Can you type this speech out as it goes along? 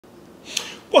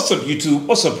What's up YouTube?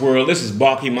 What's up world? This is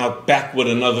Barky Mark back with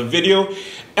another video,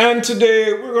 and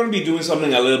today we're going to be doing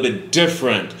something a little bit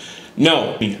different.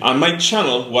 Now, on my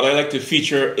channel, what I like to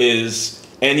feature is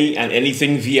any and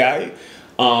anything VI.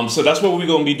 So that's what we're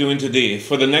going to be doing today.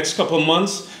 For the next couple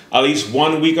months, at least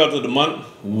 1 week out of the month,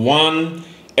 one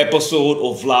episode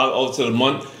or vlog out of the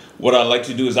month, what I like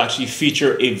to do is actually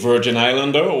feature a Virgin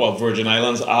Islander or a Virgin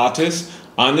Islands artist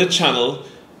on the channel,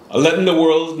 letting the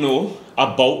world know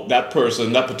about that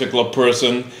person, that particular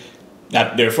person,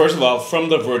 that they're first of all from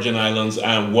the Virgin Islands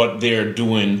and what they're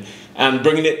doing, and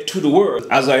bringing it to the world.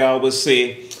 As I always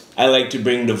say, I like to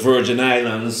bring the Virgin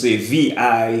Islands, say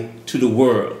VI, to the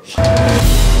world.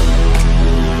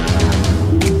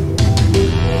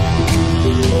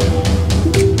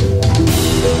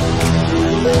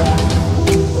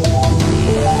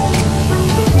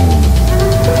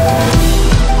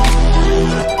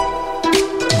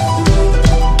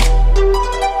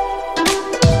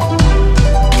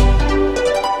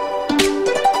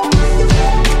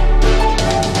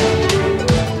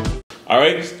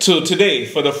 So today,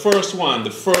 for the first one, the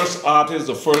first artist,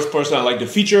 the first person I'd like to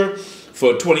feature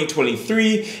for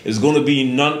 2023 is going to be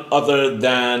none other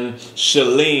than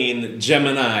Chalaine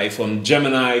Gemini from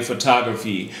Gemini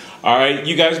Photography. Alright,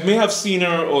 you guys may have seen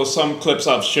her or some clips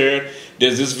I've shared.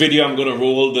 There's this video I'm going to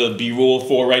roll the B-roll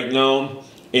for right now,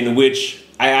 in which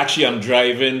I actually am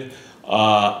driving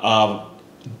a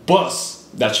bus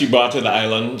that she brought to the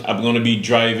island. I'm going to be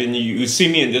driving, you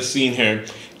see me in this scene here,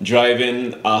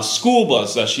 driving a school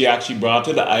bus that she actually brought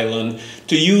to the island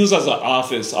to use as an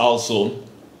office also.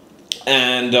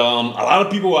 And a lot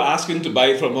of people were asking to buy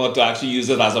it from her to actually use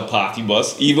it as a party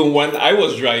bus. Even when I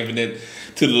was driving it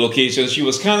to the location, she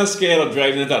was kind of scared of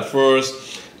driving it at first,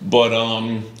 but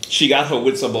she got her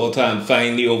wits about her, and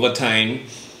finally over time,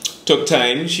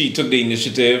 she took the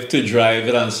initiative to drive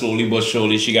it, and slowly but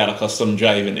surely she got accustomed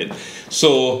driving it.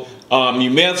 So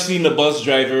you may have seen the bus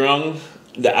drive around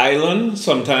the island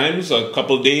sometimes, a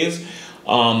couple days,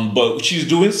 but she's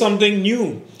doing something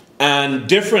new and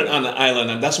different on the island,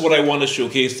 and that's what I want to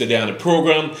showcase today on the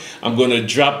program. I'm going to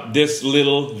drop this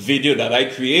little video that I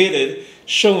created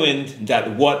showing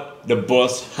that what the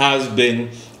bus has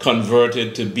been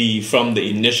converted to be from the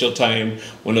initial time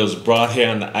when it was brought here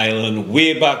on the island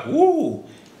way back. Woo!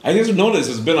 I just noticed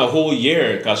it's been a whole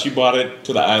year because she brought it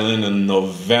to the island in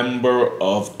November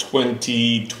of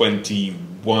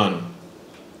 2021.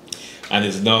 And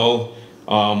it's now,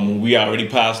 we already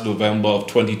passed November of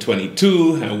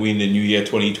 2022, and we're in the new year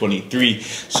 2023.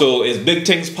 So it's big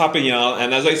things popping, y'all.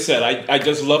 And as I said, I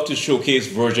just love to showcase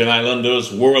Virgin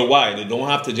Islanders worldwide. They don't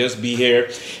have to just be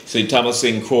here, St. Thomas,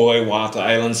 St. Croix, Water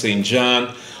Island, St.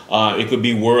 John. It could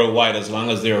be worldwide as long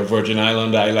as they're a Virgin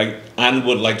Islander. I like and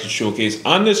would like to showcase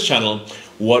on this channel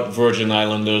what Virgin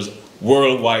Islanders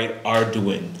worldwide are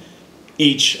doing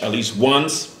at least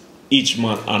once each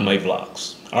month on my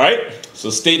vlogs. All right, so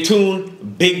stay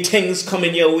tuned. Big things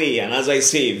coming your way, and as I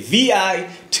say, VI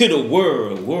to the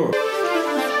world.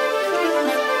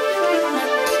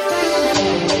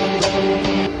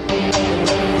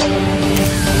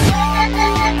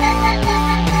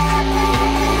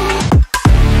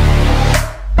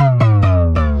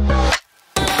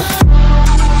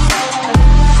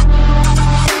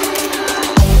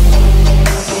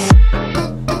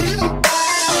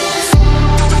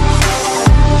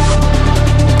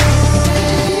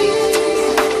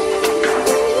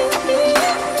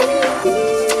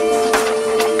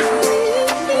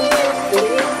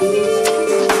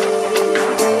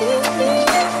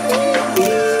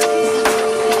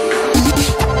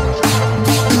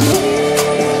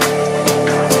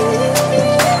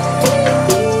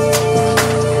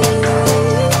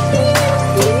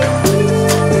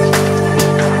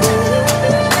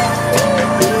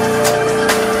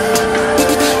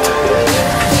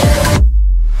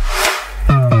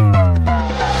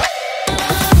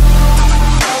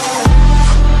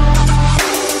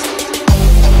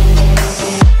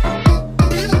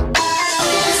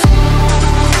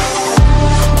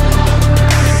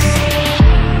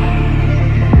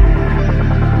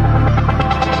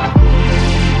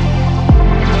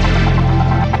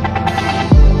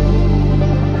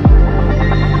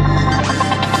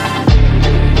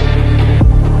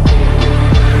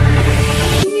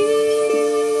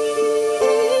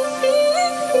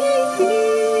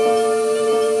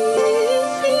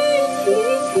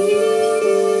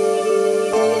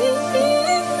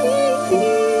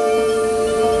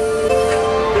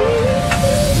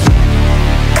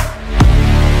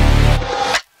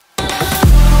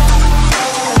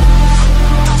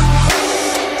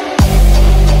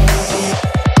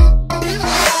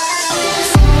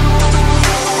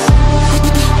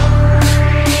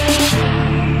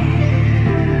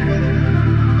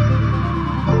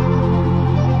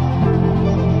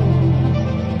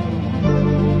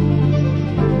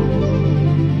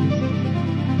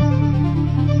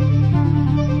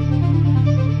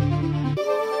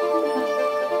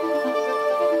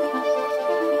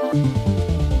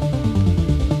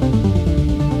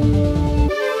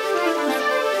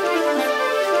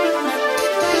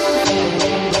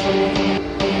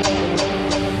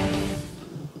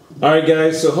 Alright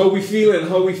guys, so how we feeling?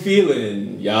 How we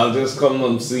feeling? Y'all just come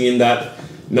on seeing that.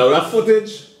 Now that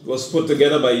footage was put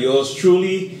together by yours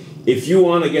truly. If you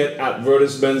want to get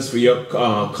advertisements for your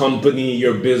company,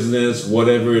 your business,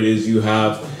 whatever it is you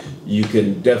have, you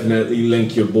can definitely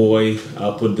link your boy.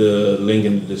 I'll put the link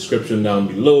in the description down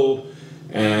below.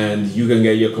 And you can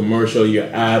get your commercial, your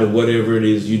ad, whatever it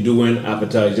is you're doing,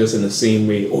 advertise just in the same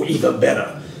way or even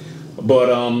better.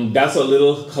 But that's a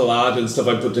little collage and stuff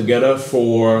I put together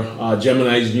for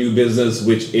Gemini's new business,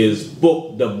 which is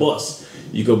BookDaBus.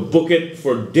 You can book it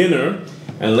for dinner,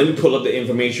 and let me pull up the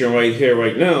information right here,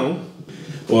 right now.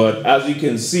 But as you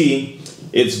can see,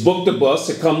 it's BookDaBus.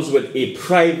 It comes with a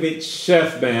private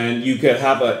chef, man. You could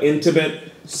have an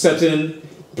intimate setting,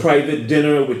 private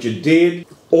dinner with your date,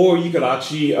 or you could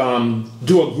actually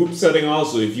do a group setting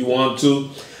also if you want to.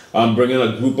 Bring in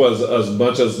a group as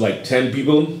much as like 10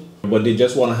 people. But they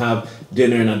just want to have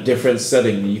dinner in a different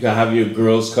setting. You can have your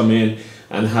girls come in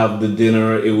and have the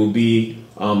dinner. It will be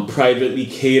privately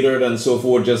catered and so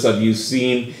forth, just as you've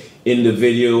seen in the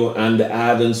video and the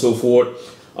ad and so forth.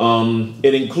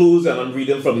 It includes, and I'm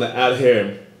reading from the ad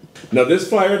here. Now this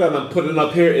flyer that I'm putting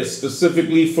up here is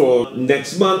specifically for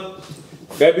next month,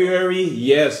 February.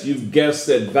 Yes, you've guessed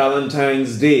it,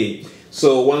 Valentine's Day.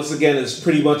 So once again, it's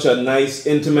pretty much a nice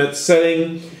intimate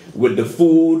setting with the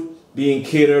food being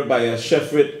catered by a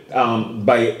chef,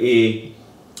 by a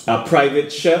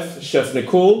private chef, Chef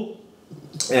Nicole,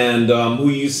 and who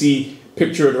you see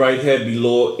pictured right here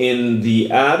below in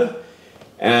the ad.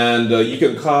 And you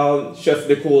can call Chef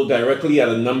Nicole directly at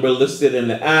a number listed in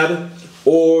the ad,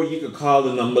 or you can call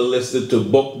the number listed to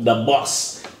book the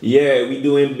bus. Yeah, we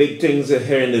doing big things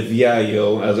here in the VI,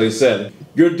 yo, as I said.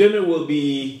 Your dinner will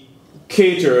be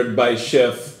catered by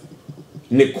Chef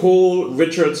Nicole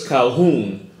Richards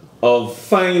Calhoun of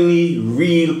Finely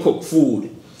Real Cooked Food,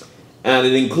 and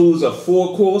it includes a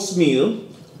 4-course meal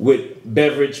with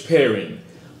beverage pairing.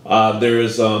 There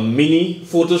is a mini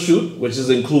photo shoot which is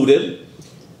included.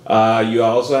 You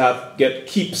also get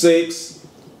keepsakes,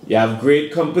 you have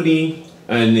great company,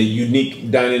 and a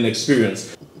unique dining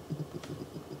experience.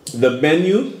 The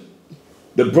menu,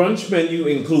 the brunch menu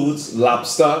includes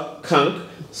lobster, conch,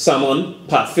 salmon,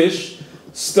 patfish,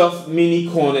 stuffed mini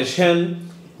Cornish hen,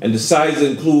 and the sides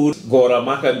include Gouda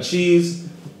mac and cheese,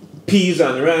 peas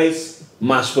and rice,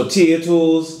 mashed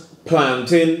potatoes,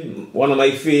 plantain, one of my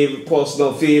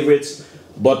personal favorites,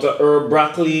 butter herb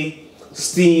broccoli,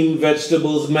 steamed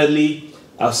vegetables medley,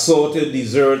 assorted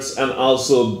desserts, and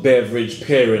also beverage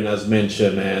pairing as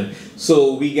mentioned, man.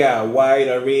 So we got a wide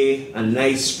array, a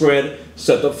nice spread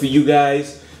set up for you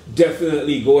guys.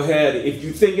 Definitely go ahead. If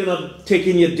you're thinking of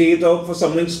taking your date out for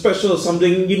something special,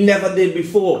 something you never did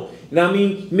before, you know what I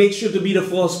mean? Make sure to be the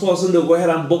first person to go ahead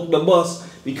and book the bus,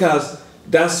 because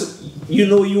that's, you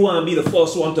know, you want to be the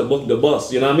first one to book the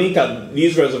bus. You know what I mean? Because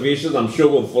these reservations, I'm sure,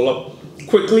 will fill up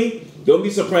quickly. Don't be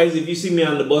surprised if you see me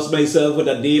on the bus myself with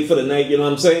a date for the night. You know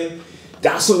what I'm saying?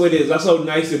 That's how it is. That's how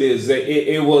nice it is.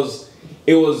 It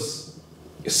was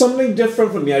something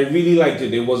different for me. I really liked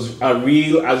it. It was a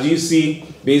real, as you see,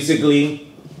 basically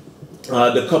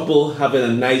the couple having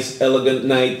a nice, elegant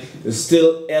night. It's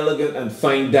still elegant and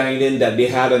fine dining that they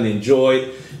had and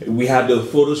enjoyed. We had the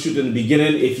photo shoot in the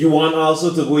beginning. If you want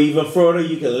also to go even further,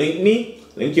 you can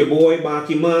link your boy,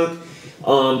 Marky Mark,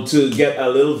 to get a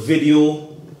little video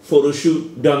photo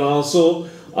shoot done also,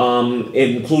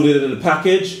 included in the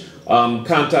package.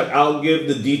 I'll give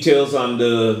the details on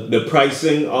the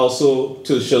pricing also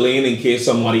to Chalaine in case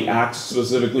somebody asks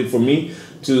specifically for me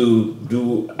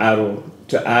to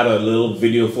add a little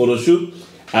video photo shoot.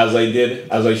 As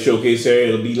I showcase here,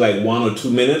 it'll be like 1 or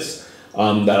 2 minutes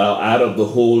that I'll add of the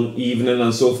whole evening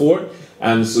and so forth.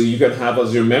 And so you can have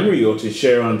as your memory, or to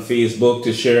share on Facebook,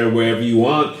 to share wherever you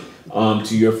want,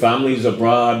 to your families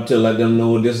abroad, to let them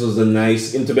know this is a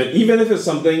nice, intimate, even if it's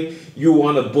something you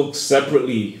want to book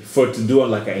separately to do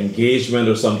like an engagement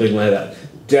or something like that.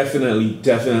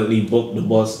 Definitely book the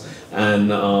bus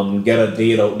and get a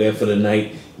date out there for the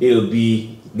night. It'll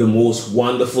be the most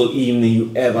wonderful evening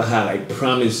you ever had. I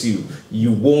promise you.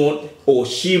 You won't, or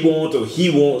she won't, or he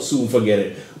won't soon forget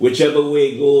it. Whichever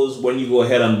way it goes, when you go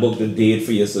ahead and book the date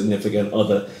for your significant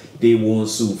other, they won't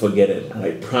soon forget it. And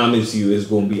I promise you, it's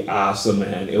going to be awesome,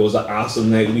 man. It was an awesome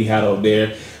night we had out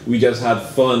there. We just had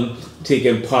fun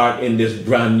taking part in this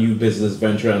brand new business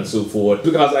venture and so forth.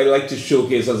 Because I like to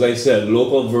showcase, as I said,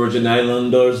 local Virgin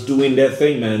Islanders doing their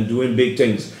thing, man, doing big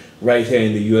things right here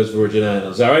in the U.S. Virgin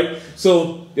Islands, all right?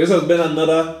 So this has been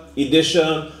another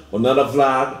edition another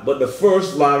vlog, but the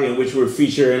first vlog in which we're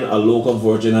featuring a local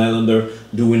Virgin Islander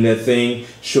doing their thing,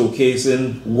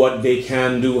 showcasing what they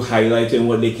can do, highlighting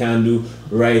what they can do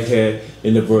right here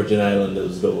in the Virgin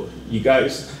Islanders though. You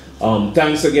guys,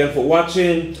 thanks again for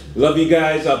watching. Love you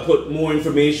guys. I'll put more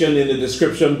information in the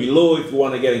description below if you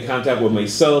want to get in contact with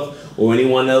myself or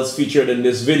anyone else featured in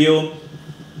this video.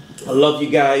 I love you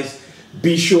guys.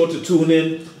 Be sure to tune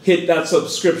in. Hit that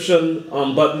subscription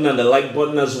button and the like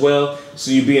button as well, so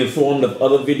you'll be informed of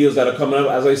other videos that are coming up.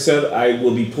 As I said, I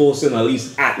will be posting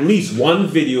at least one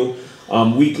video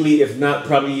weekly, if not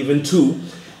probably even two.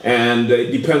 And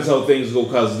it depends how things go,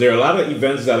 because there are a lot of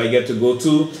events that I get to go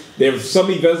to. There's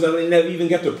some events that I never even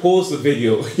get to post a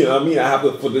video. You know what I mean? I have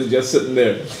to put this just sitting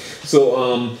there.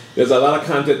 So there's a lot of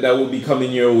content that will be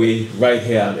coming your way right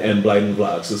here on mBlyden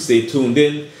Vlog. So stay tuned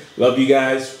in. Love you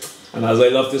guys. And as I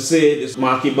love to say, this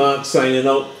Marky Mark signing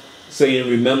out, saying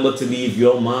remember to leave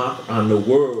your mark on the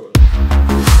world.